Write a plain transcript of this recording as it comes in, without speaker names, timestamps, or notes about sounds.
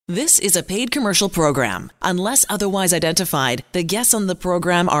This is a paid commercial program. Unless otherwise identified, the guests on the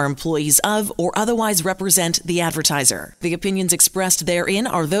program are employees of or otherwise represent the advertiser. The opinions expressed therein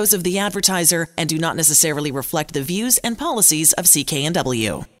are those of the advertiser and do not necessarily reflect the views and policies of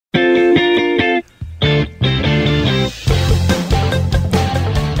CKNW.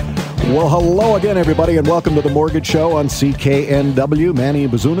 Well, hello again, everybody, and welcome to the Mortgage Show on CKNW. Manny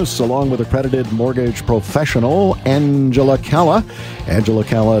Bazunas, along with accredited mortgage professional Angela Calla,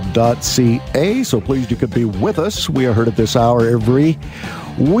 angelacalla.ca. So pleased you could be with us. We are heard at this hour every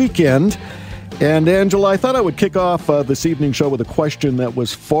weekend. And Angela, I thought I would kick off this evening show with a question that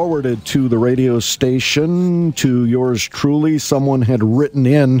was forwarded to the radio station, to yours truly. Someone had written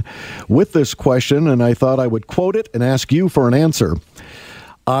in with this question, and I thought I would quote it and ask you for an answer.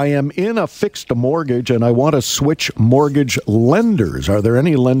 I am in a fixed mortgage and I want to switch mortgage lenders. Are there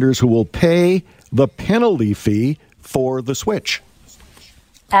any lenders who will pay the penalty fee for the switch?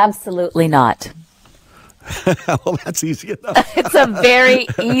 Absolutely not. Well, that's easy enough. It's a very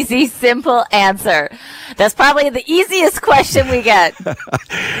easy, simple answer. That's probably the easiest question we get.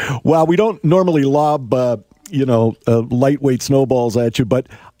 Well, we don't normally lob, lightweight snowballs at you, but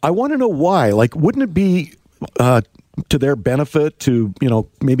I want to know why. Like, wouldn't it be to their benefit to,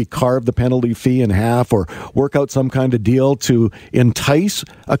 maybe carve the penalty fee in half or work out some kind of deal to entice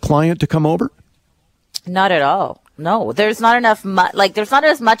a client to come over? Not at all. No, there's not enough there's not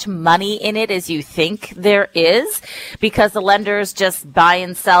as much money in it as you think there is, because the lenders just buy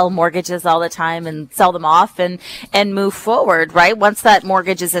and sell mortgages all the time and sell them off and move forward, right? Once that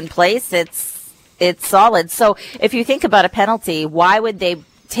mortgage is in place, it's solid. So if you think about a penalty, why would they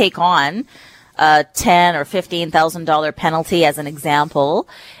take on a $10,000 or $15,000 penalty as an example,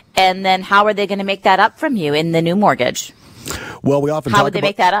 and then how are they going to make that up from you in the new mortgage? Well, we often how would they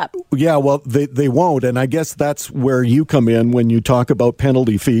make that up? Yeah, well, they won't, and I guess that's where you come in when you talk about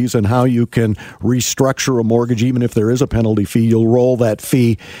penalty fees and how you can restructure a mortgage. Even if there is a penalty fee, you'll roll that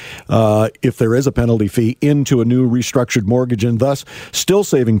fee, if there is a penalty fee, into a new restructured mortgage, and thus still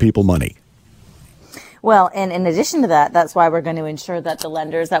saving people money. Well, and in addition to that, that's why we're going to ensure that the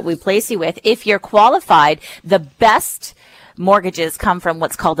lenders that we place you with, if you're qualified, the best mortgages come from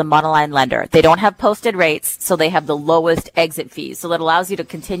what's called a monoline lender. They don't have posted rates, so they have the lowest exit fees. So that allows you to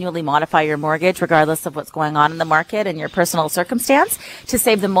continually modify your mortgage regardless of what's going on in the market and your personal circumstance to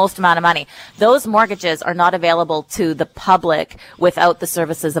save the most amount of money. Those mortgages are not available to the public without the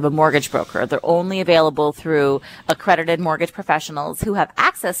services of a mortgage broker. They're only available through accredited mortgage professionals who have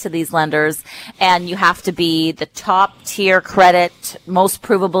access to these lenders, and you have to be the top tier credit, most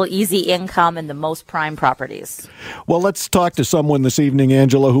provable, easy income, and the most prime properties. Well, let's talk to someone this evening,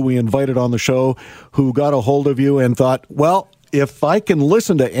 Angela, who we invited on the show, who got a hold of you and thought, well, if I can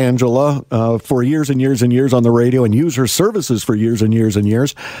listen to Angela for years and years and years on the radio and use her services for years and years and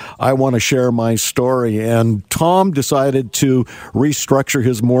years, I want to share my story. And Tom decided to restructure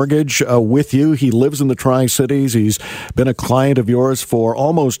his mortgage with you. He lives in the Tri-Cities. He's been a client of yours for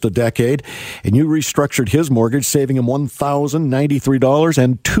almost a decade, and you restructured his mortgage, saving him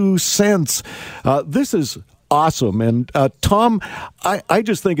 $1,093.02. This is awesome. And Tom, I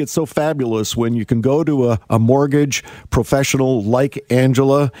just think it's so fabulous when you can go to a mortgage professional like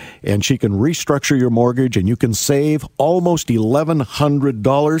Angela, and she can restructure your mortgage and you can save almost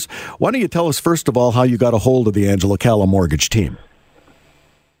 $1,100. Why don't you tell us, first of all, how you got a hold of the Angela Calla mortgage team?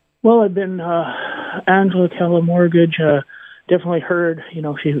 Well, I've been Angela Calla Mortgage. Definitely heard,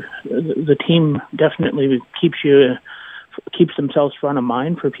 the team definitely keeps themselves front of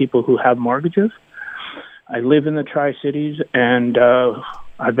mind for people who have mortgages. I live in the Tri-Cities, and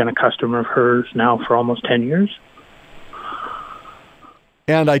I've been a customer of hers now for almost 10 years.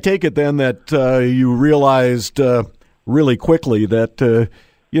 And I take it then that you realized really quickly that, a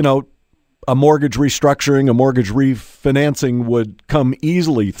mortgage restructuring, a mortgage refinancing would come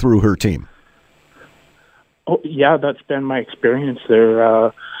easily through her team. Oh, yeah, that's been my experience.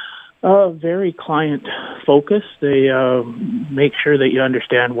 They're very client-focused. They make sure that you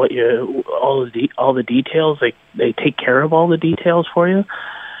understand all the details. They take care of all the details for you.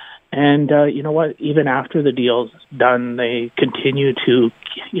 And you know what? Even after the deal's done, they continue to,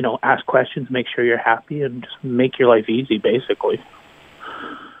 ask questions, make sure you're happy, and just make your life easy, basically.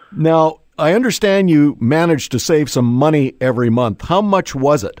 Now, I understand you managed to save some money every month. How much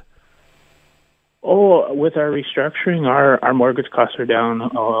was it? Oh, with our restructuring, our mortgage costs are down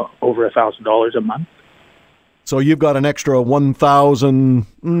over $1,000 a month. So you've got an extra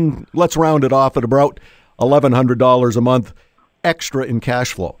 $1,000, let's round it off at about $1,100 a month extra in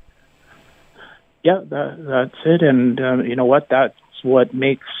cash flow. Yeah, that's it. And you know what? That's what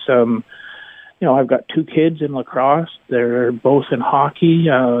makes I've got 2 kids in lacrosse. They're both in hockey.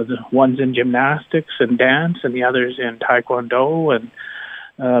 The one's in gymnastics and dance, and the other's in taekwondo. And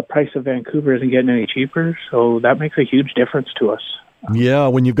price of Vancouver isn't getting any cheaper, so that makes a huge difference to us. Yeah,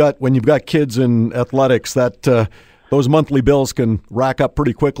 when you've got kids in athletics, that those monthly bills can rack up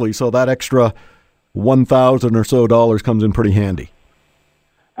pretty quickly. So that extra $1,000 or so comes in pretty handy.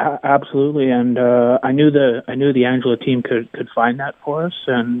 Absolutely, and I knew the Angela team could find that for us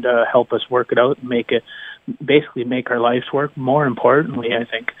and help us work it out and make our lives work. More importantly, I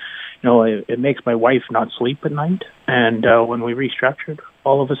think, it makes my wife not sleep at night. And when we restructured,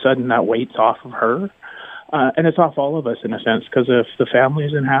 all of a sudden that weight's off of her, and it's off all of us in a sense. Because if the family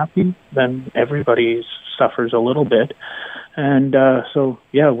isn't happy, then everybody suffers a little bit. And so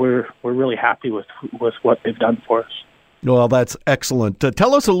we're really happy with what they've done for us. Well, that's excellent.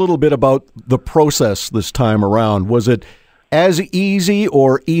 Tell us a little bit about the process this time around. Was it as easy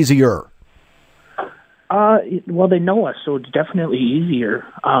or easier? Well, they know us, so it's definitely easier,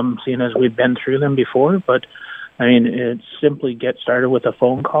 seeing as we've been through them before. But, I mean, it's simply get started with a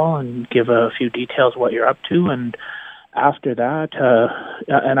phone call and give a few details what you're up to. And after that,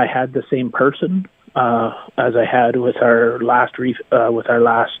 and I had the same person as I had with our last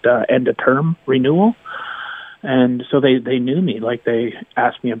end of term renewal. And so they knew me, like they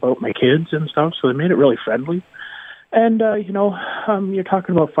asked me about my kids and stuff, so they made it really friendly. And, you're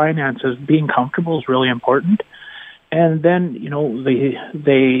talking about finances. Being comfortable is really important. And then,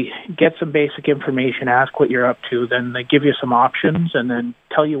 they get some basic information, ask what you're up to, then they give you some options and then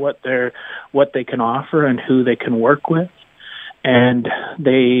tell you what they can offer and who they can work with. And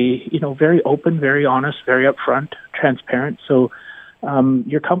they, very open, very honest, very upfront, transparent. So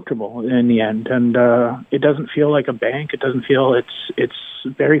you're comfortable in the end, and it doesn't feel like a bank. It doesn't feel it's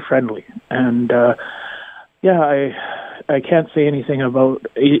very friendly, and I can't say anything about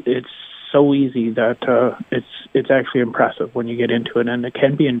it. It's so easy that it's actually impressive when you get into it, and it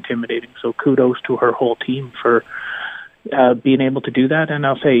can be intimidating. So kudos to her whole team for being able to do that. And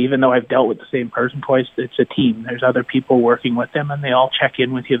I'll say, even though I've dealt with the same person twice, it's a team. There's other people working with them, and they all check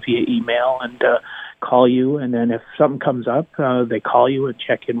in with you via email and call you, and then if something comes up, they call you and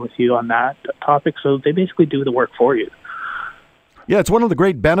check in with you on that topic. So they basically do the work for you. Yeah, it's one of the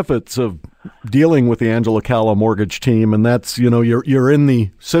great benefits of dealing with the Angela Calla mortgage team, and that's, you're in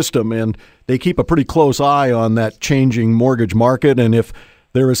the system, and they keep a pretty close eye on that changing mortgage market, and if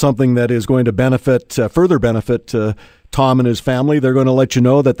there is something that is going to further benefit Tom and his family, they're going to let you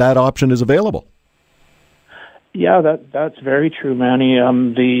know that option is available. Yeah, that's very true, Manny.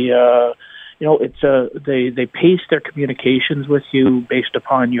 They pace their communications with you based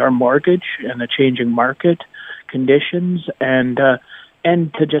upon your mortgage and the changing market conditions, and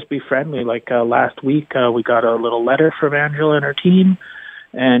to just be friendly. Like last week, we got a little letter from Angela and her team,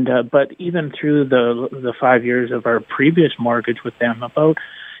 and but even through the 5 years of our previous mortgage with them, about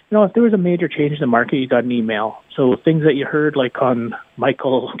if there was a major change in the market, you got an email. So things that you heard like on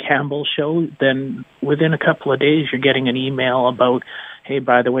Michael Campbell's show, then within a couple of days, you're getting an email about, hey,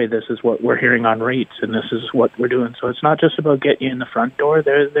 by the way, this is what we're hearing on rates, and this is what we're doing. So it's not just about getting you in the front door.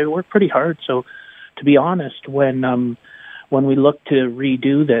 They work pretty hard. So to be honest, when we look to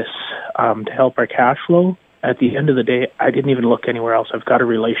redo this to help our cash flow, at the end of the day, I didn't even look anywhere else. I've got a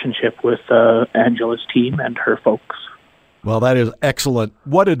relationship with Angela's team and her folks. Well, that is excellent.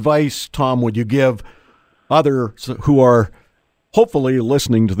 What advice, Tom, would you give others who are hopefully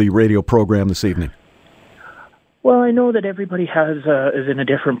listening to the radio program this evening? Well, I know that everybody is in a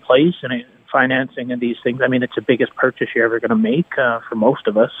different place in financing and these things. I mean, it's the biggest purchase you're ever going to make for most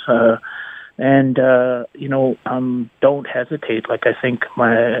of us. Don't hesitate. Like I think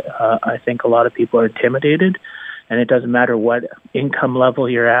a lot of people are intimidated, and it doesn't matter what income level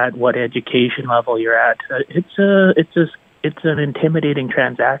you're at, what education level you're at. It's an intimidating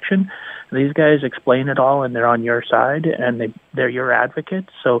transaction. These guys explain it all, and they're on your side, and they're your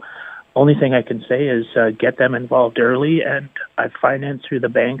advocates. So only thing I can say is get them involved early. And I've financed through the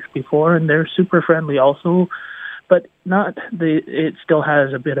banks before, and they're super friendly also. But it still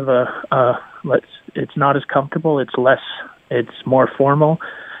has a bit of it's not as comfortable. It's more formal.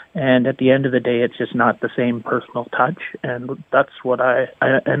 And at the end of the day, it's just not the same personal touch. And that's what I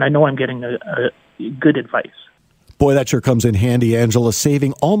know I'm getting a good advice. Boy, that sure comes in handy, Angela,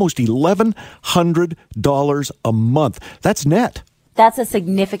 saving almost $1,100 a month. That's net. That's a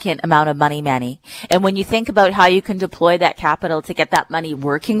significant amount of money, Manny. And when you think about how you can deploy that capital to get that money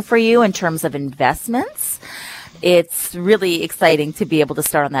working for you in terms of investments, it's really exciting to be able to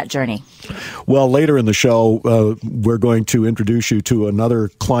start on that journey. Well, later in the show, we're going to introduce you to another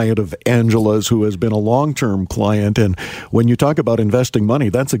client of Angela's who has been a long-term client. And when you talk about investing money,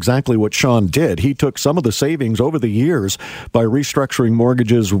 that's exactly what Sean did. He took some of the savings over the years by restructuring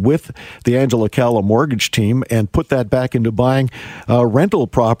mortgages with the Angela Calla mortgage team and put that back into buying rental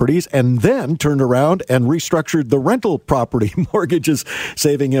properties, and then turned around and restructured the rental property mortgages,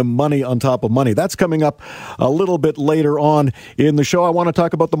 saving him money on top of money. That's coming up a little bit later on in the show. I want to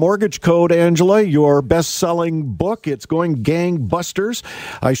talk about the Mortgage Code, Angela, your best-selling book. It's going gangbusters.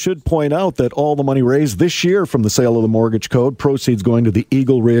 I should point out that all the money raised this year from the sale of the Mortgage Code, proceeds going to the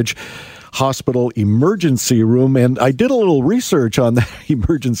Eagle Ridge Hospital Emergency Room. And I did a little research on that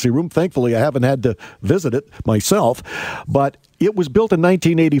emergency room. Thankfully, I haven't had to visit it myself, but it was built in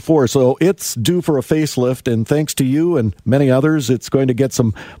 1984, so it's due for a facelift, and thanks to you and many others, it's going to get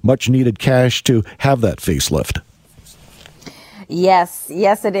some much-needed cash to have that facelift. Yes,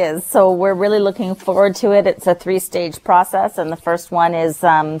 it is. So we're really looking forward to it. It's a 3-stage process, and the first one is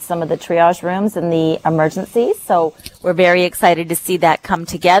some of the triage rooms in the emergency. So we're very excited to see that come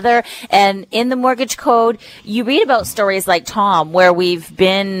together. And in the Mortgage Code, you read about stories like Tom, where we've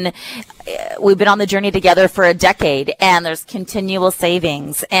been on the journey together for a decade, and there's continual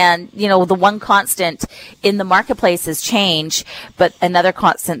savings. And, the one constant in the marketplace is change, but another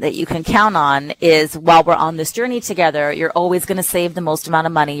constant that you can count on is while we're on this journey together, you're always going to save the most amount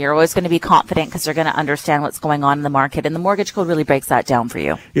of money. You're always going to be confident because you're going to understand what's going on in the market. And the Mortgage Code really breaks that down for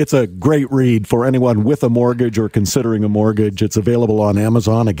you. It's a great read for anyone with a mortgage or considering a mortgage. It's available on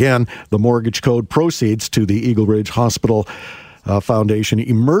Amazon. Again, the Mortgage Code, proceeds to the Eagle Ridge Hospital Foundation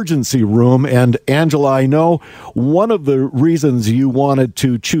Emergency Room. And Angela, I know one of the reasons you wanted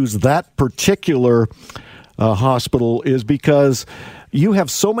to choose that particular hospital is because you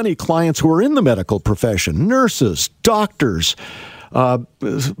have so many clients who are in the medical profession, nurses, doctors,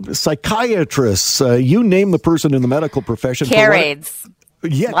 psychiatrists, you name the person in the medical profession. Care aides.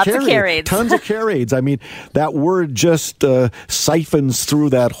 Yeah, lots of care aides. Tons of care aides. I mean, that word just siphons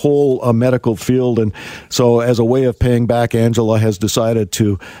through that whole medical field. And so as a way of paying back, Angela has decided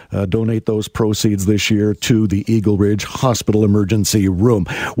to donate those proceeds this year to the Eagle Ridge Hospital Emergency Room.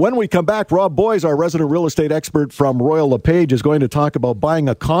 When we come back, Rob Boies, our resident real estate expert from Royal LePage, is going to talk about buying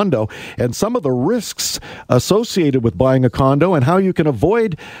a condo and some of the risks associated with buying a condo and how you can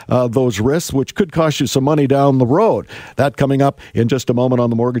avoid those risks, which could cost you some money down the road. That coming up in just a moment on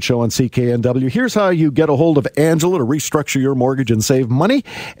The Mortgage Show on CKNW. Here's how you get a hold of Angela to restructure your mortgage and save money.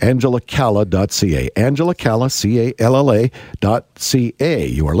 AngelaCalla.ca. AngelaCalla, CALLA.ca.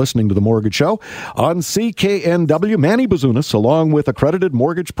 You are listening to The Mortgage Show on CKNW. Manny Bazunas, along with accredited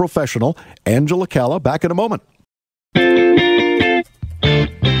mortgage professional Angela Calla. Back in a moment.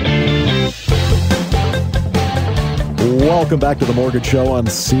 Welcome back to The Mortgage Show on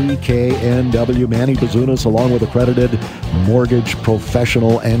CKNW. Manny Bazunas, along with accredited mortgage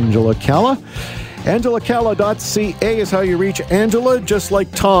professional Angela Calla. AngelaCalla.ca is how you reach Angela, just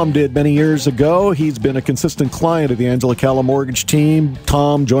like Tom did many years ago. He's been a consistent client of the Angela Calla mortgage team.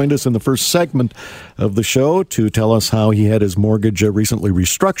 Tom joined us in the first segment of the show to tell us how he had his mortgage recently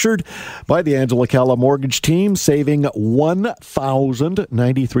restructured by the Angela Calla mortgage team, saving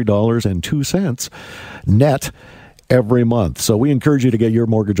 $1,093.02 net every month. So we encourage you to get your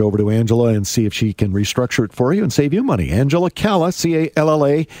mortgage over to Angela and see if she can restructure it for you and save you money. Angela Calla,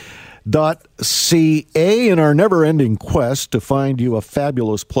 CALLA.ca, in our never-ending quest to find you a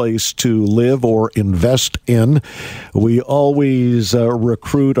fabulous place to live or invest in. We always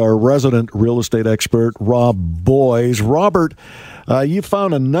recruit our resident real estate expert, Rob Boies. Robert, you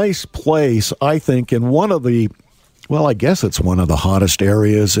found a nice place, I think, in one of the I guess it's one of the hottest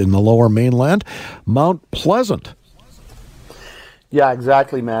areas in the Lower Mainland, Mount Pleasant. Yeah,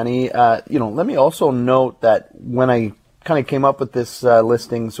 exactly, Manny. Let me also note that when I kind of came up with this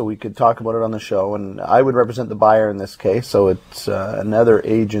listing so we could talk about it on the show, and I would represent the buyer in this case, so it's another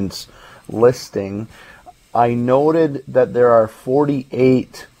agent's listing, I noted that there are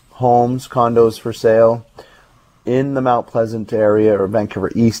 48 homes, condos for sale in the Mount Pleasant area or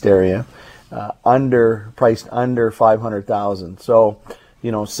Vancouver East area, priced under $500,000. So,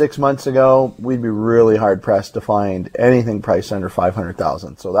 6 months ago, we'd be really hard pressed to find anything priced under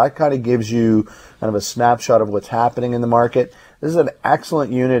 $500,000. So that kind of gives you kind of a snapshot of what's happening in the market. This is an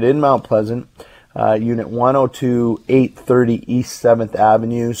excellent unit in Mount Pleasant, unit 102 830 East 7th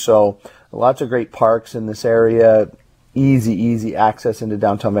Avenue. So lots of great parks in this area, easy access into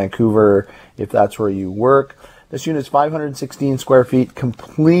downtown Vancouver if that's where you work. This unit is 516 square feet,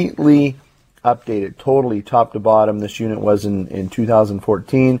 completely updated, totally top to bottom. This unit was in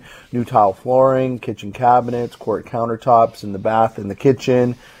 2014. New tile flooring, kitchen cabinets, quartz countertops in the bath and the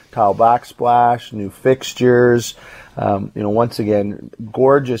kitchen, tile backsplash, new fixtures. Once again,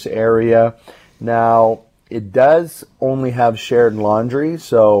 gorgeous area. Now, it does only have shared laundry,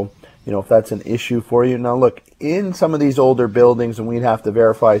 so if that's an issue for you. Now, look, in some of these older buildings, and we'd have to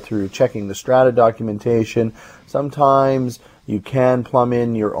verify through checking the strata documentation, sometimes you can plumb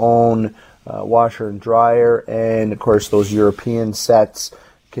in your own washer and dryer, and of course those European sets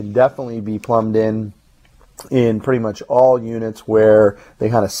can definitely be plumbed in pretty much all units where they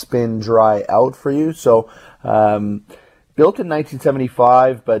kind of spin dry out for you. So built in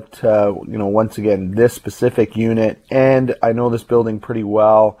 1975, but once again, this specific unit, and I know this building pretty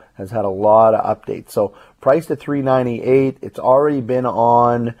well, has had a lot of updates. So priced at $398, it's already been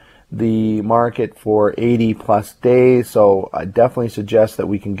on the market for 80 plus days, so I definitely suggest that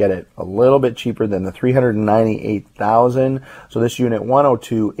we can get it a little bit cheaper than the $398,000. So this unit,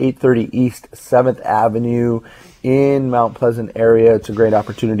 102 830 East 7th Avenue in Mount Pleasant area. It's a great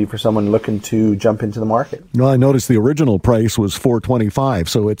opportunity for someone looking to jump into the market. Well, I noticed the original price was $425,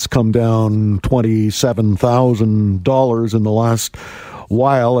 so it's come down $27,000 in the last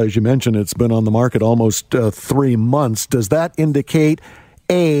while. As you mentioned, it's been on the market almost 3 months. Does that indicate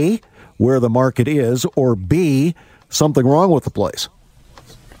A, where the market is, or B, something wrong with the place?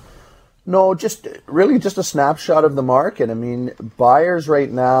 No, just a snapshot of the market. I mean, buyers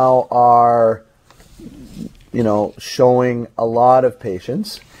right now are, showing a lot of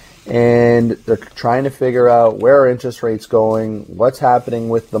patience, and they're trying to figure out where are interest rates going, what's happening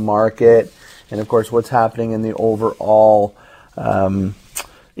with the market, and of course, what's happening in the overall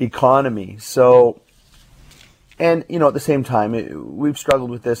economy. So, and, at the same time, we've struggled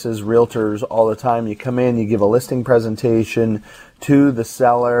with this as realtors all the time. You come in, you give a listing presentation to the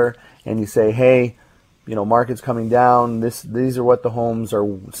seller, and you say, hey, market's coming down. These are what the homes are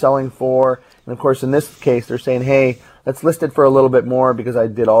selling for. And, of course, in this case, they're saying, hey, let's list it for a little bit more because I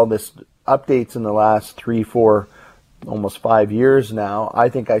did all this updates in the last 3, 4, almost 5 years now. I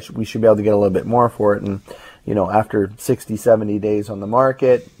think we should be able to get a little bit more for it. And, after 60, 70 days on the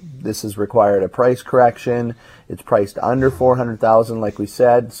market, this has required a price correction. It's priced under $400,000, like we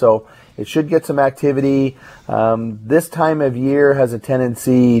said, so it should get some activity. This time of year has a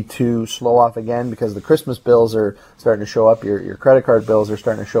tendency to slow off again because the Christmas bills are starting to show up. Your credit card bills are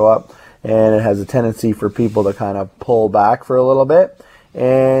starting to show up, and it has a tendency for people to kind of pull back for a little bit.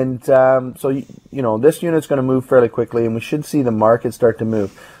 And so this unit's going to move fairly quickly, and we should see the market start to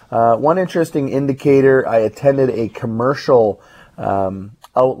move. One interesting indicator, I attended a commercial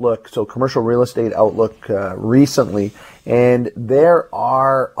outlook, so commercial real estate outlook recently, and there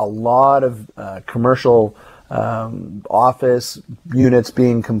are a lot of commercial office units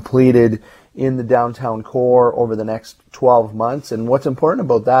being completed in the downtown core over the next 12 months. And what's important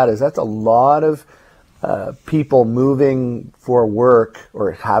about that is that's a lot of people moving for work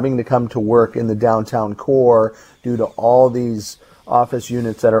or having to come to work in the downtown core due to all these office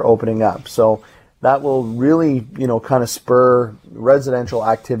units that are opening up. So that will really, kind of spur residential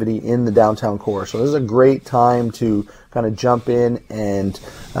activity in the downtown core. So this is a great time to kind of jump in and,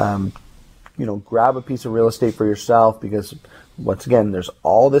 grab a piece of real estate for yourself because, once again, there's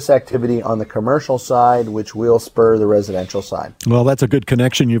all this activity on the commercial side, which will spur the residential side. Well, that's a good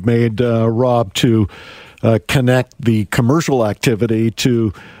connection you've made, Rob, to connect the commercial activity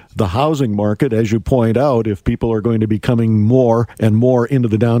to the housing market. As you point out, if people are going to be coming more and more into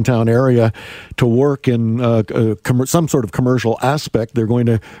the downtown area to work in some sort of commercial aspect, they're going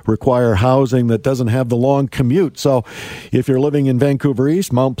to require housing that doesn't have the long commute. So if you're living in Vancouver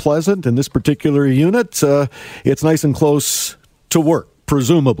East, Mount Pleasant, in this particular unit, it's nice and close to work,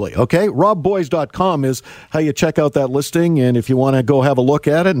 presumably. Okay, robboys.com is how you check out that listing, and if you want to go have a look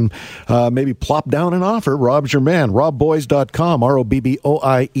at it and maybe plop down an offer, Rob's your man. robboys.com,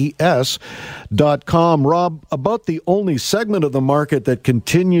 ROBBOIES.com. Rob, about the only segment of the market that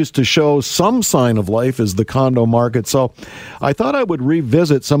continues to show some sign of life is the condo market. So I thought I would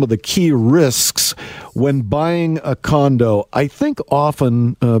revisit some of the key risks when buying a condo. I think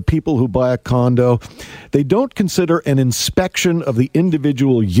often people who buy a condo, they don't consider an inspection of the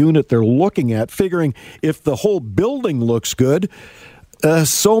individual unit they're looking at, figuring if the whole building looks good,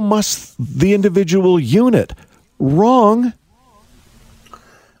 so must the individual unit. Wrong.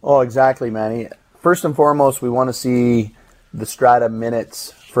 Oh, exactly, Manny. First and foremost, we want to see the strata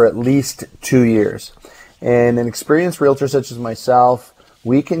minutes for at least 2 years. And an experienced realtor such as myself,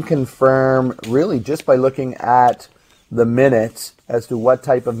 we can confirm really just by looking at the minutes as to what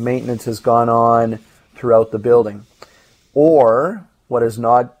type of maintenance has gone on throughout the building, or what has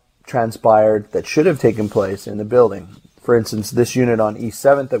not transpired that should have taken place in the building. For instance, this unit on East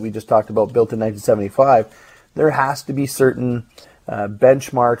 7th that we just talked about, built in 1975, there has to be certain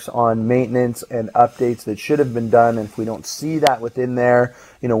benchmarks on maintenance and updates that should have been done. And if we don't see that within there,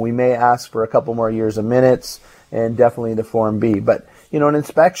 we may ask for a couple more years of minutes and definitely the Form B. But, an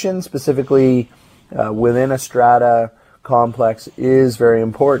inspection specifically within a strata complex is very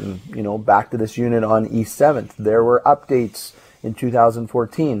important. Back to this unit on East 7th, there were updates in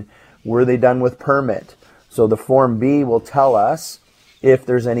 2014. Were they done with permit? So the Form B will tell us if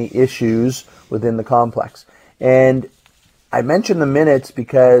there's any issues within the complex. And I mention the minutes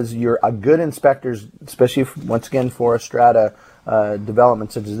because you're a good inspectors, especially once again for a strata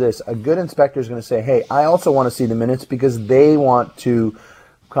development such as this, a good inspector is going to say, hey, I also want to see the minutes, because they want to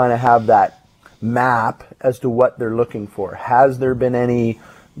kind of have that map as to what they're looking for. Has there been any,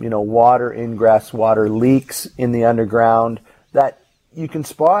 water ingress, water leaks in the underground that you can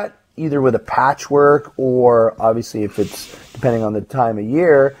spot either with a patchwork, or obviously if it's depending on the time of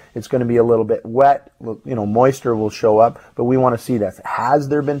year, it's going to be a little bit wet, moisture will show up, but we want to see that. Has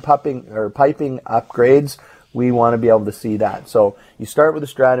there been piping upgrades? We want to be able to see that. So you start with the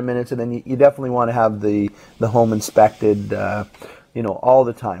strata minutes, and then you definitely want to have the home inspected all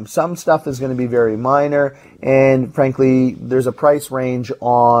the time. Some stuff is going to be very minor, and frankly, there's a price range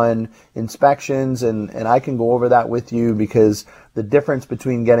on inspections, and I can go over that with you, because the difference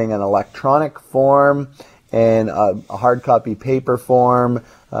between getting an electronic form and a hard copy paper form,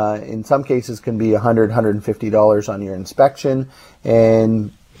 in some cases can be $100, $150 on your inspection.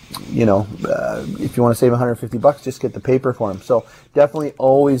 And if you want to save $150, just get the paper form. So definitely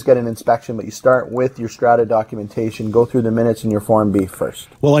always get an inspection, but you start with your strata documentation, go through the minutes in your Form B first.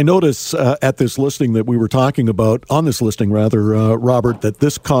 Well, I notice at this listing that we were talking about, on this listing rather, Robert, that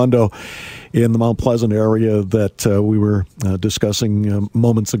this condo in the Mount Pleasant area that we were discussing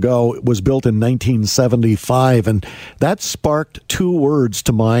moments ago was built in 1975, and that sparked two words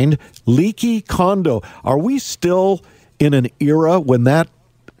to mind: leaky condo. Are we still in an era when that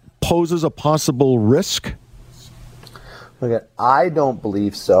poses a possible risk? Look, I don't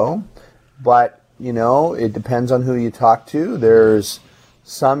believe so, but it depends on who you talk to. There's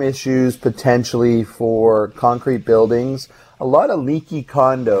some issues potentially for concrete buildings. A lot of leaky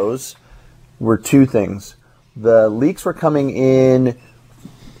condos were two things. The leaks were coming in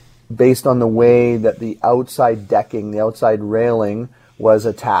based on the way that the outside decking, the outside railing was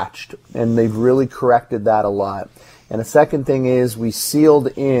attached, and they've really corrected that a lot. And the second thing is we sealed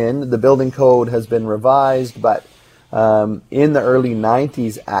in, the building code has been revised, but in the early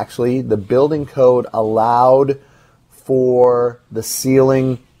 90s, actually, the building code allowed for the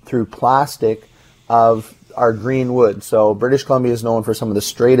sealing through plastic of our green wood. So British Columbia is known for some of the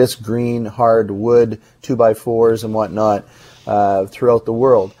straightest green, hard wood, 2x4s and whatnot throughout the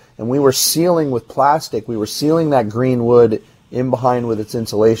world. And we were sealing with plastic. We were sealing that green wood in behind with its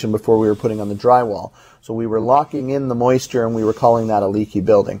insulation before we were putting on the drywall. So we were locking in the moisture, and we were calling that a leaky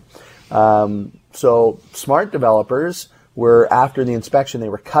building. So smart developers were, after the inspection, they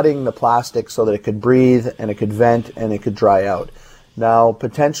were cutting the plastic so that it could breathe and it could vent and it could dry out. Now,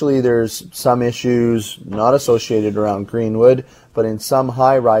 potentially there's some issues not associated around greenwood, but in some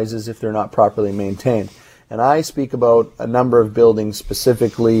high-rises if they're not properly maintained. And I speak about a number of buildings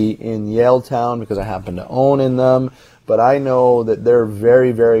specifically in Yaletown because I happen to own in them, but I know that they're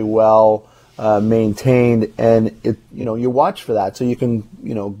very, very well maintained, and you watch for that, so you can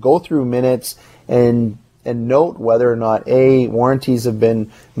go through minutes and note whether or not warranties have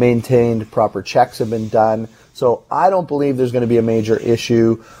been maintained, proper checks have been done. So I don't believe there's going to be a major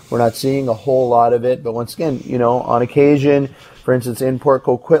issue. We're not seeing a whole lot of it, but once again, on occasion, for instance, in Port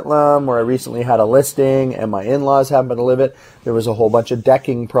Coquitlam, where I recently had a listing and my in-laws happened to live it, there was a whole bunch of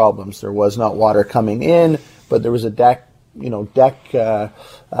decking problems. There was not water coming in, but there was a deck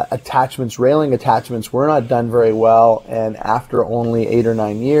attachments, railing attachments were not done very well, and after only 8 or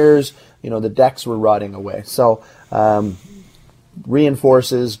 9 years, the decks were rotting away. So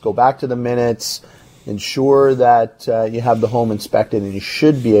reinforces, go back to the minutes, ensure that you have the home inspected, and you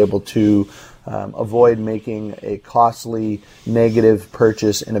should be able to avoid making a costly negative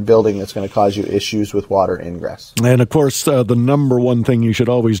purchase in a building that's going to cause you issues with water ingress. And of course, the number one thing you should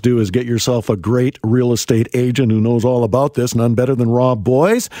always do is get yourself a great real estate agent who knows all about this. None better than Rob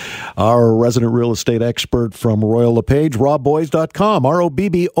Boies, our resident real estate expert from Royal LePage. RobBoies.com,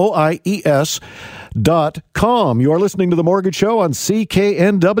 ROBBOIES.com. You are listening to The Mortgage Show on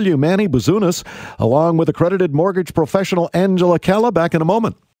CKNW. Manny Bazunas, along with accredited mortgage professional Angela Calla. Back in a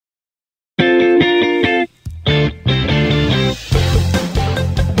moment.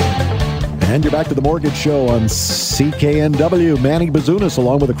 And you're back to The Mortgage Show on CKNW. Manny Bazunas,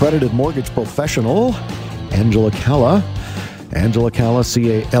 along with accredited mortgage professional Angela Calla. Angela Calla,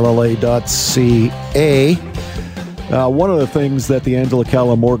 CALLA.ca. One of the things that the Angela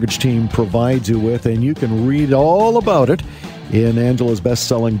Calla Mortgage Team provides you with, and you can read all about it in Angela's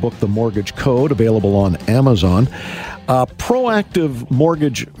best-selling book, The Mortgage Code, available on Amazon. Proactive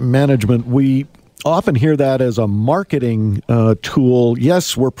mortgage management, we often hear that as a marketing tool.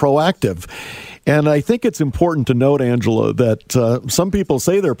 Yes, we're proactive. And I think it's important to note, Angela, that some people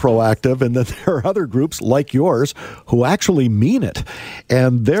say they're proactive and that there are other groups like yours who actually mean it.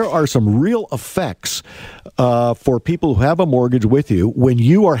 And there are some real effects for people who have a mortgage with you when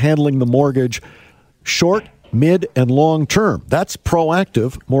you are handling the mortgage short, mid, and long term. That's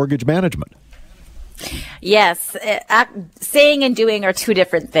proactive mortgage management. Yes, saying and doing are two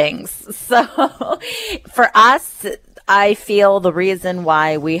different things. So for us, I feel the reason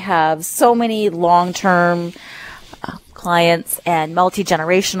why we have so many long-term clients and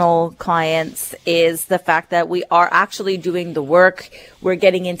multi-generational clients is the fact that we are actually doing the work. We're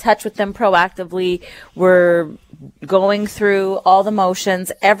getting in touch with them proactively. We're going through all the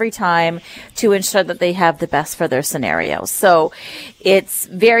motions every time to ensure that they have the best for their scenario. So it's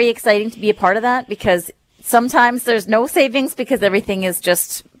very exciting to be a part of that, because sometimes there's no savings because everything is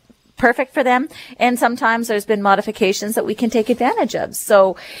just perfect for them. And sometimes there's been modifications that we can take advantage of.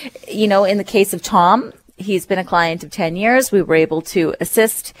 So, in the case of Tom, he's been a client of 10 years. We were able to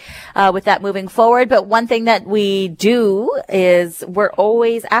assist with that moving forward. But one thing that we do is we're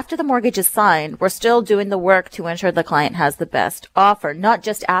always, after the mortgage is signed, we're still doing the work to ensure the client has the best offer, not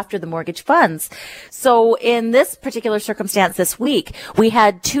just after the mortgage funds. So in this particular circumstance this week, we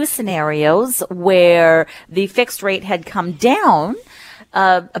had two scenarios where the fixed rate had come down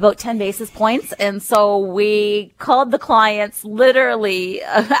about 10 basis points. And so we called the clients literally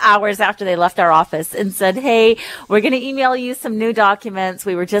hours after they left our office and said, hey, we're going to email you some new documents.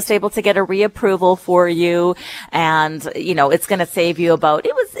 We were just able to get a reapproval for you. And, it's going to save you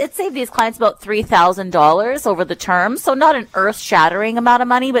it saved these clients about $3,000 over the term. So not an earth shattering amount of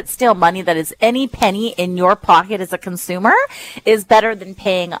money, but still money that is any penny in your pocket as a consumer is better than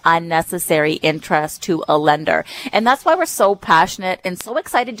paying unnecessary interest to a lender. And that's why we're so passionate and so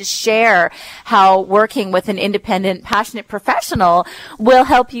excited to share how working with an independent, passionate professional will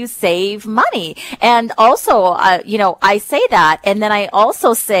help you save money. And also, I say that, and then I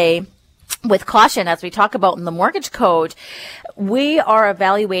also say, with caution, as we talk about in the mortgage code, we are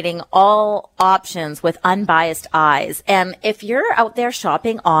evaluating all options with unbiased eyes. And if you're out there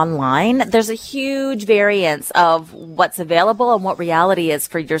shopping online, there's a huge variance of what's available and what reality is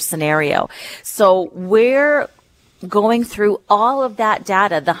for your scenario. So we're going through all of that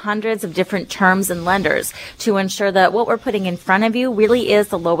data, the hundreds of different terms and lenders, to ensure that what we're putting in front of you really is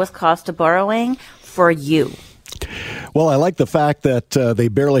the lowest cost of borrowing for you. Well, I like the fact that they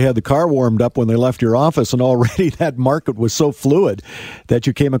barely had the car warmed up when they left your office, and already that market was so fluid that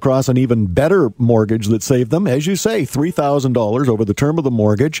you came across an even better mortgage that saved them, as you say, $3,000 over the term of the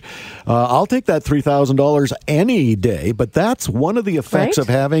mortgage. I'll take that $3,000 any day, but that's one of the effects of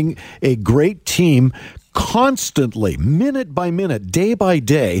having a great team constantly, minute by minute, day by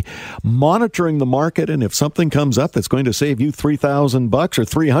day, monitoring the market. And if something comes up that's going to save you $3,000 or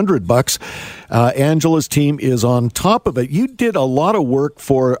 $300, Angela's team is on top of it. You did a lot of work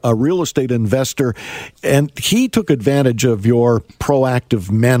for a real estate investor, and he took advantage of your proactive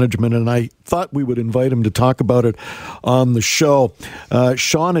management, and I thought we would invite him to talk about it on the show.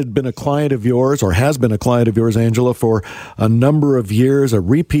 Sean had been a client of yours, or has been a client of yours, Angela, for a number of years, a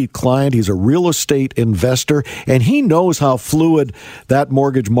repeat client. He's a real estate investor, and he knows how fluid that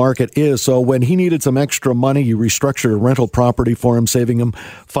mortgage market is. So when he needed some extra money, you restructured a rental property for him, saving him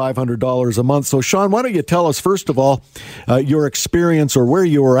 $500 a month. So Sean, why don't you tell us, first of all, your experience or where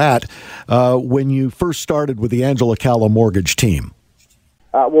you were at when you first started with the Angela Calla Mortgage Team?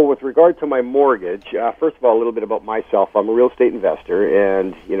 Well, with regard to my mortgage, first of all, a little bit about myself. I'm a real estate investor,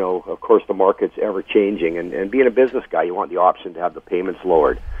 and, of course, the market's ever-changing. And being a business guy, you want the option to have the payments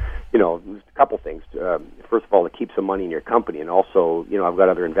lowered. There's a couple things. First of all, to keep some money in your company, and also, I've got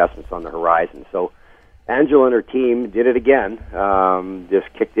other investments on the horizon. So Angela and her team did it again,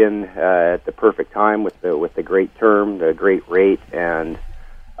 just kicked in at the perfect time with the great term, the great rate, and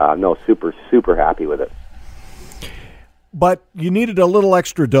super, super happy with it. But you needed a little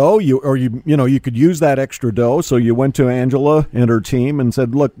extra dough, you could use that extra dough. So you went to Angela and her team and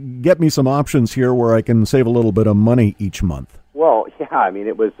said, "Look, get me some options here where I can save a little bit of money each month." Well, yeah, I mean,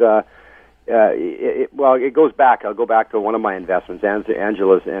 it was. It goes back. I'll go back to one of my investments.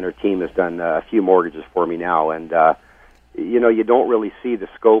 Angela's and her team has done a few mortgages for me now, and you don't really see the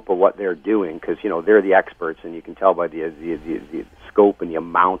scope of what they're doing because they're the experts, and you can tell by the scope and the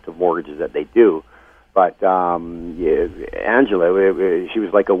amount of mortgages that they do. But Angela, she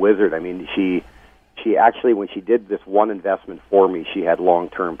was like a wizard. I mean, she she actually, when she did this one investment for me, she had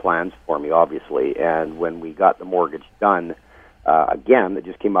long-term plans for me, obviously. And when we got the mortgage done, again, it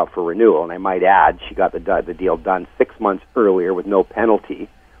just came out for renewal. And I might add, she got the deal done 6 months earlier with no penalty,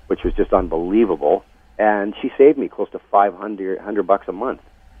 which was just unbelievable. And she saved me close to $500 a month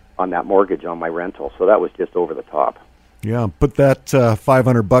on that mortgage on my rental. So that was just over the top. Yeah, put that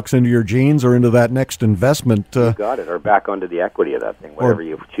 $500 into your jeans or into that next investment. You got it, or back onto the equity of that thing, whatever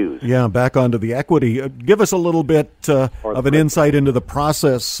you choose. Yeah, back onto the equity. Give us a little bit of an insight into the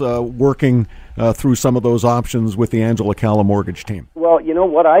process working through some of those options with the Angela Calla mortgage team. Well, you know,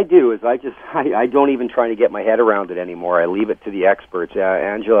 what I do is I don't even try to get my head around it anymore. I leave it to the experts.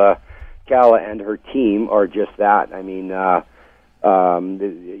 Angela Calla and her team are just that. I mean,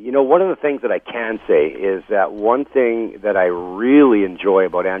 you know, one of the things that I can say is that one thing that I really enjoy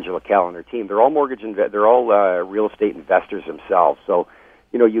about Angela Calla and her team, they're all real estate investors themselves. So,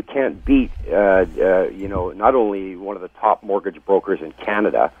 you know, you can't beat, you know, not only one of the top mortgage brokers in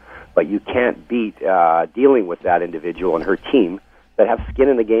Canada, but you can't beat dealing with that individual and her team that have skin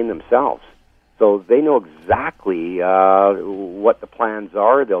in the game themselves. So they know exactly what the plans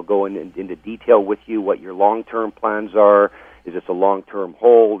are. They'll go into detail with you what your long-term plans are. Is this a long-term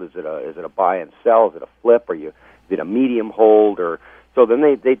hold? Is it a buy and sell? Is it a flip? Is it a medium hold? Or so then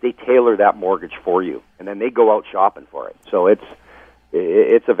they tailor that mortgage for you, and then they go out shopping for it. So it's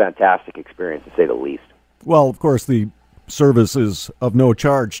a fantastic experience, to say the least. Well, of course, the service is of no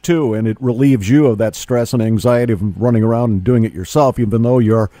charge too, and it relieves you of that stress and anxiety of running around and doing it yourself. Even though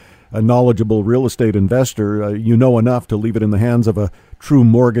you're a knowledgeable real estate investor, you know enough to leave it in the hands of a true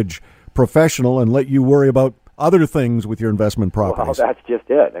mortgage professional and let you worry about other things with your investment properties. Well, that's just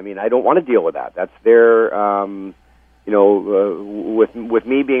it. I mean, I don't want to deal with that. That's their, you know, with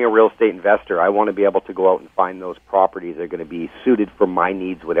me being a real estate investor, I want to be able to go out and find those properties that are going to be suited for my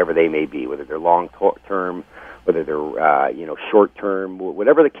needs, whatever they may be, whether they're long-term, whether they're, you know, short-term,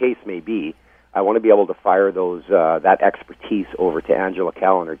 whatever the case may be. I want to be able to fire those that expertise over to Angela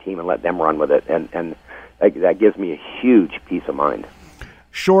Calla and her team and let them run with it, and that gives me a huge peace of mind.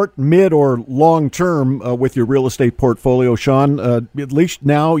 Short, mid, or long term with your real estate portfolio, Sean, at least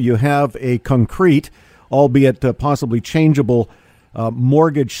now you have a concrete, albeit possibly changeable,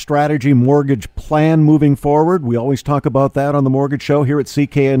 mortgage strategy, mortgage plan moving forward. We always talk about that on the Mortgage Show here at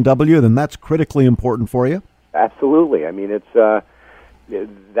CKNW, and that's critically important for you. Absolutely. I mean, it's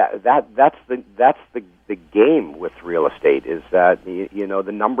that's the game with real estate, is that, you know,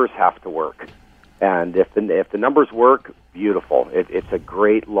 the numbers have to work. And if the numbers work, beautiful. It's a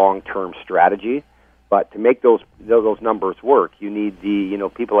great long-term strategy. But to make those numbers work, you need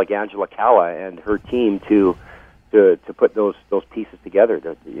people like Angela Calla and her team to put those pieces together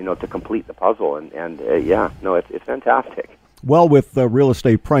to complete the puzzle. It's fantastic. Well, with real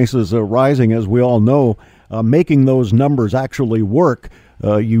estate prices rising, as we all know, making those numbers actually work,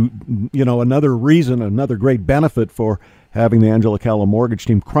 another reason, another great benefit for having the Angela Calla mortgage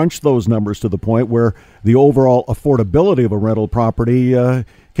team crunch those numbers to the point where the overall affordability of a rental property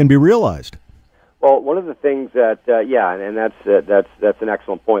can be realized. Well, one of the things that, and that's an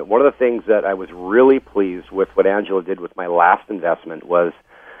excellent point. One of the things that I was really pleased with what Angela did with my last investment was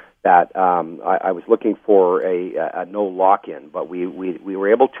that I was looking for a no lock-in, but we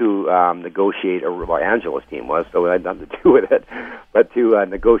were able to negotiate, Angela's team was, so it had nothing to do with it, but to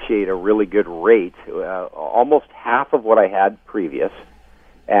negotiate a really good rate, almost half of what I had previous,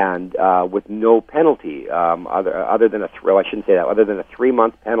 and with no penalty, other than other than a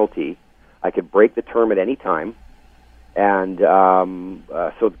 3-month penalty. I could break the term at any time, and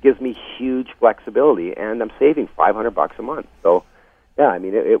so it gives me huge flexibility, and I'm saving $500 a month. So, yeah, I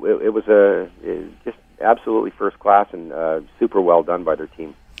mean, it was just absolutely first class and super well done by their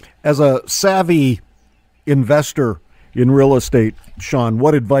team. As a savvy investor in real estate, Sean,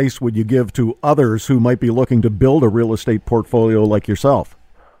 what advice would you give to others who might be looking to build a real estate portfolio like yourself?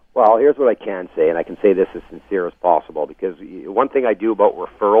 Well, here's what I can say, and I can say this as sincere as possible, because one thing I do about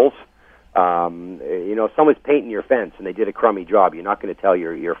referrals, if someone's painting your fence and they did a crummy job, you're not going to tell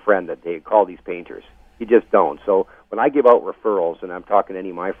your friend that they call these painters. You just don't. So when I give out referrals, and I'm talking to any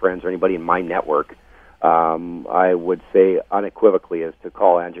of my friends or anybody in my network, I would say unequivocally is to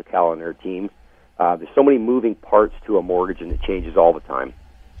call Angela Calla and her team. There's so many moving parts to a mortgage, and it changes all the time.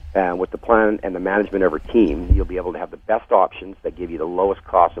 And with the plan and the management of her team, you'll be able to have the best options that give you the lowest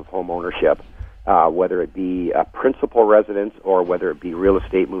cost of home ownership, whether it be a principal residence or whether it be real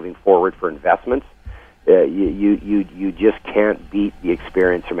estate moving forward for investments. You just can't beat the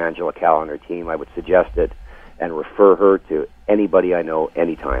experience from Angela Calla and her team. I would suggest it and refer her to anybody I know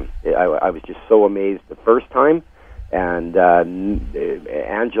anytime. I was just so amazed the first time, And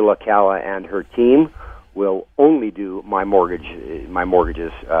Angela Calla and her team will only do my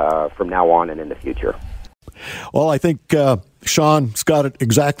mortgages from now on and in the future. Well, I think Sean's got it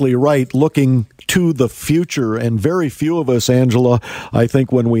exactly right, looking to the future. And very few of us, Angela, I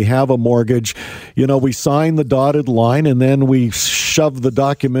think when we have a mortgage, we sign the dotted line and then we shove the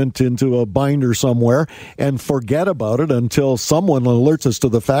document into a binder somewhere and forget about it until someone alerts us to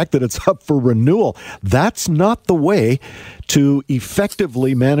the fact that it's up for renewal. That's not the way to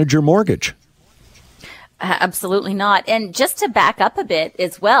effectively manage your mortgage. Absolutely not. And just to back up a bit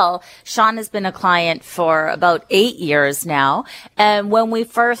as well, Sean has been a client for about 8 years now. And when we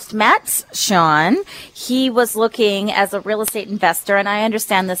first met Sean, he was looking as a real estate investor. And I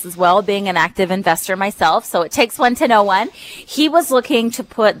understand this as well, being an active investor myself. So it takes one to know one. He was looking to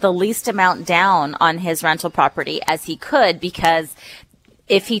put the least amount down on his rental property as he could, because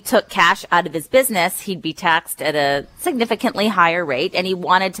if he took cash out of his business, he'd be taxed at a significantly higher rate, and he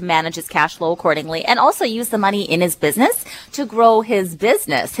wanted to manage his cash flow accordingly and also use the money in his business to grow his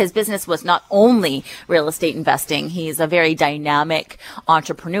business. His business was not only real estate investing. He's a very dynamic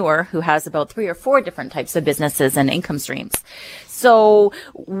entrepreneur who has about 3 or 4 different types of businesses and income streams. So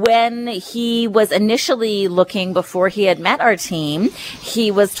when he was initially looking, before he had met our team, he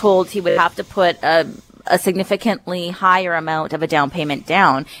was told he would have to put a significantly higher amount of a down payment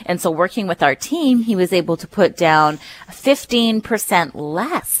down. And so working with our team, he was able to put down 15%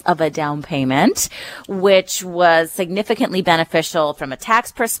 less of a down payment, which was significantly beneficial from a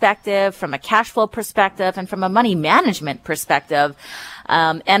tax perspective, from a cash flow perspective, and from a money management perspective.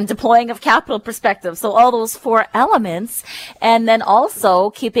 And deploying of capital perspective. So all those 4 elements. And then also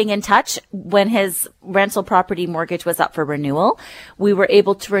keeping in touch when his rental property mortgage was up for renewal. We were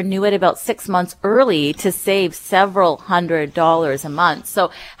able to renew it about 6 months early to save several $100s a month.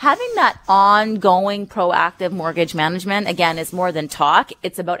 So having that ongoing proactive mortgage management, again, is more than talk.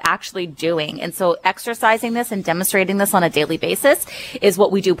 It's about actually doing. And so exercising this and demonstrating this on a daily basis is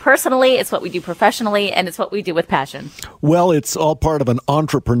what we do personally. It's what we do professionally, and it's what we do with passion. Well, it's all part of an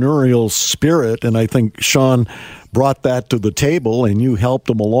entrepreneurial spirit, and I think Sean brought that to the table, and you helped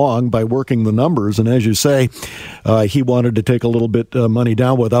him along by working the numbers. And as you say, he wanted to take a little bit money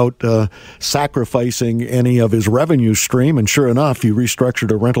down without sacrificing any of his revenue stream. And sure enough, you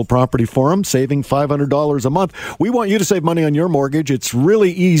restructured a rental property for him, saving $500 a month. We want you to save money on your mortgage. It's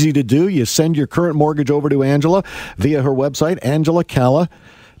really easy to do. You send your current mortgage over to Angela via her website, AngelaCalla.ca.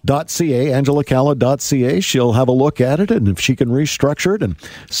 She'll have a look at it, and if she can restructure it and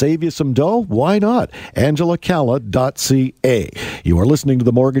save you some dough, why not? AngelaCalla.ca. You are listening to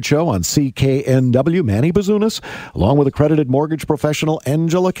The Mortgage Show on CKNW. Manny Bazunas, along with accredited mortgage professional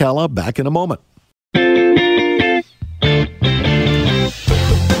Angela Calla. Back in a moment.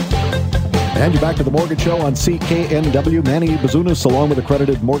 And you're back to The Mortgage Show on CKNW. Manny Bazunas, along with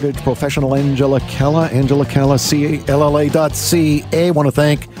accredited mortgage professional Angela Calla. Angela Calla, CALLA.ca. I want to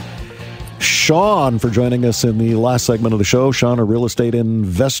thank Sean for joining us in the last segment of the show. Sean, a real estate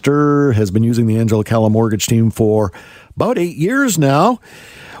investor, has been using the Angela Calla mortgage team for about 8 years now.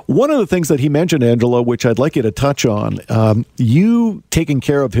 One of the things that he mentioned, Angela, which I'd like you to touch on, you taking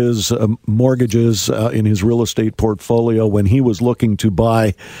care of his mortgages in his real estate portfolio when he was looking to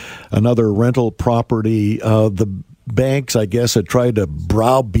buy another rental property. The banks, I guess, had tried to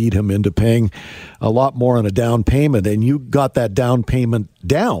browbeat him into paying a lot more on a down payment, and you got that down payment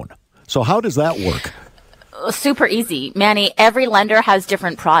down. So how does that work? Super easy, Manny. Every lender has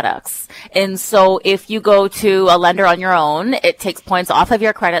different products. And so if you go to a lender on your own, it takes points off of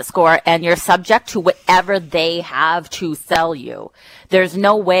your credit score and you're subject to whatever they have to sell you. There's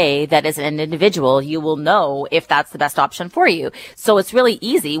no way that as an individual you will know if that's the best option for you. So it's really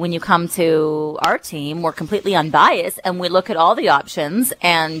easy when you come to our team. We're completely unbiased and we look at all the options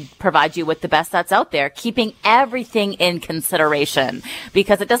and provide you with the best that's out there, keeping everything in consideration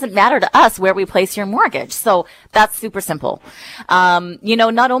because it doesn't matter to us where we place your mortgage. So that's super simple.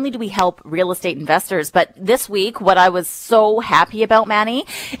 Not only do we help real estate investors, but this week, what I was so happy about, Manny,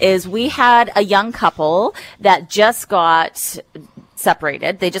 is we had a young couple that just got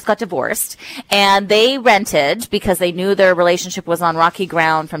separated. They just got divorced and they rented because they knew their relationship was on rocky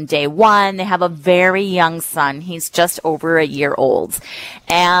ground from day one. They have a very young son. He's just over a year old.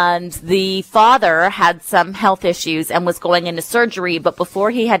 And the father had some health issues and was going into surgery. But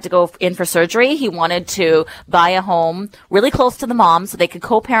before he had to go in for surgery, he wanted to buy a home really close to the mom so they could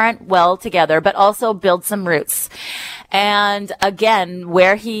co-parent well together, but also build some roots. And again,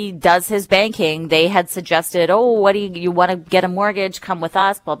 where he does his banking, they had suggested, oh, what do you want to get a mortgage? Come with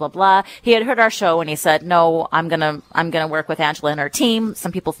us, blah, blah, blah. He had heard our show and he said, no, I'm going to work with Angela and her team.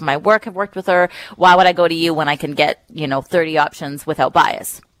 Some people from my work have worked with her. Why would I go to you when I can get, 30 options without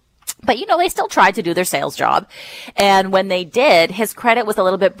bias? But, they still tried to do their sales job. And when they did, his credit was a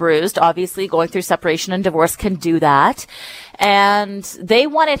little bit bruised. Obviously, going through separation and divorce can do that. And they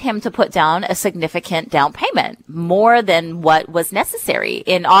wanted him to put down a significant down payment, more than what was necessary,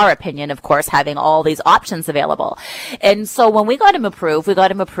 in our opinion, of course, having all these options available. And so when we got him approved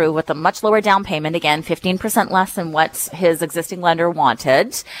with a much lower down payment, again, 15% less than what his existing lender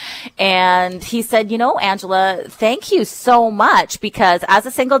wanted. And he said, Angela, thank you so much, because as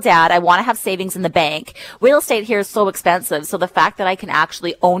a single dad, I want to have savings in the bank. Real estate here is so expensive. So the fact that I can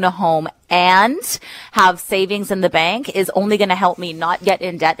actually own a home and have savings in the bank is only going to help me not get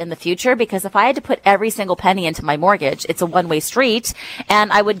in debt in the future, because if I had to put every single penny into my mortgage, it's a one-way street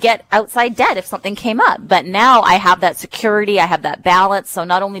and I would get outside debt if something came up. But now I have that security, I have that balance. So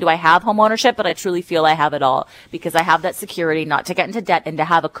not only do I have home ownership, but I truly feel I have it all, because I have that security not to get into debt and to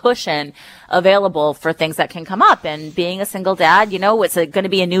have a cushion available for things that can come up. And being a single dad, it's going to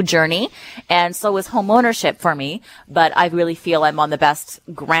be a new journey, and so is home ownership for me. But I really feel I'm on the best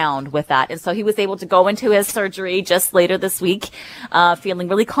ground with that. And so he was able to go into his surgery just later this week, feeling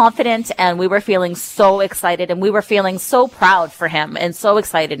really confident, and we were feeling so excited, and we were feeling so proud for him and so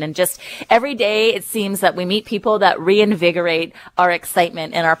excited. And just every day it seems that we meet people that reinvigorate our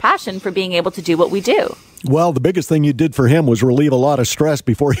excitement and our passion for being able to do what we do. Well, the biggest thing you did for him was relieve a lot of stress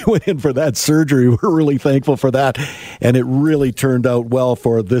before he went in for that surgery. We're really thankful for that. And it really turned out well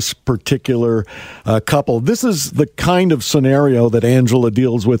for this particular couple. This is the kind of scenario that Angela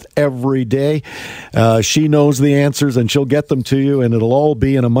deals with every day. She knows the answers and she'll get them to you, and it'll all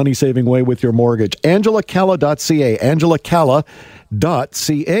be in a money-saving way with your mortgage. AngelaCalla.ca.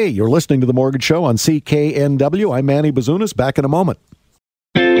 AngelaCalla.ca. You're listening to The Mortgage Show on CKNW. I'm Manny Bazunas. Back in a moment.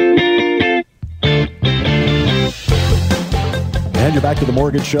 And you're back to The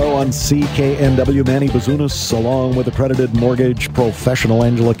Mortgage Show on CKNW. Manny Bazunas, along with accredited mortgage professional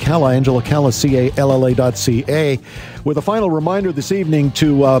Angela Calla, AngelaCalla.ca, with a final reminder this evening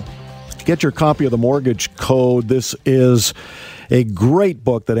to get your copy of The Mortgage Code. This is a great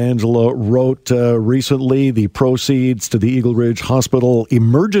book that Angela wrote recently, The Proceeds to the Eagle Ridge Hospital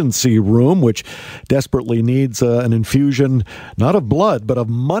Emergency Room, which desperately needs an infusion, not of blood, but of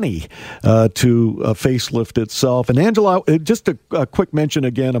money to facelift itself. And Angela, just a quick mention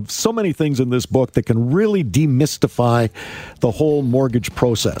again of so many things in this book that can really demystify the whole mortgage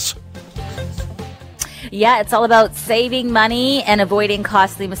process. Yeah, it's all about saving money and avoiding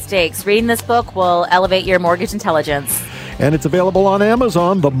costly mistakes. Reading this book will elevate your mortgage intelligence. And it's available on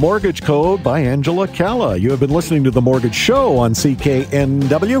Amazon, The Mortgage Code by Angela Calla. You have been listening to The Mortgage Show on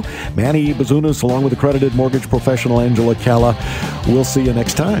CKNW. Manny Bazunas, along with accredited mortgage professional Angela Calla. We'll see you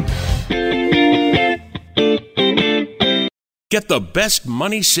next time. Get the best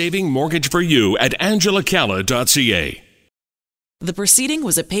money-saving mortgage for you at AngelaCalla.ca. The proceeding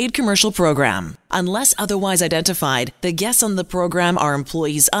was a paid commercial program. Unless otherwise identified, the guests on the program are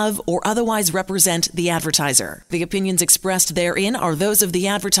employees of or otherwise represent the advertiser. The opinions expressed therein are those of the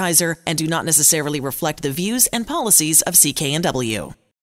advertiser and do not necessarily reflect the views and policies of CKNW.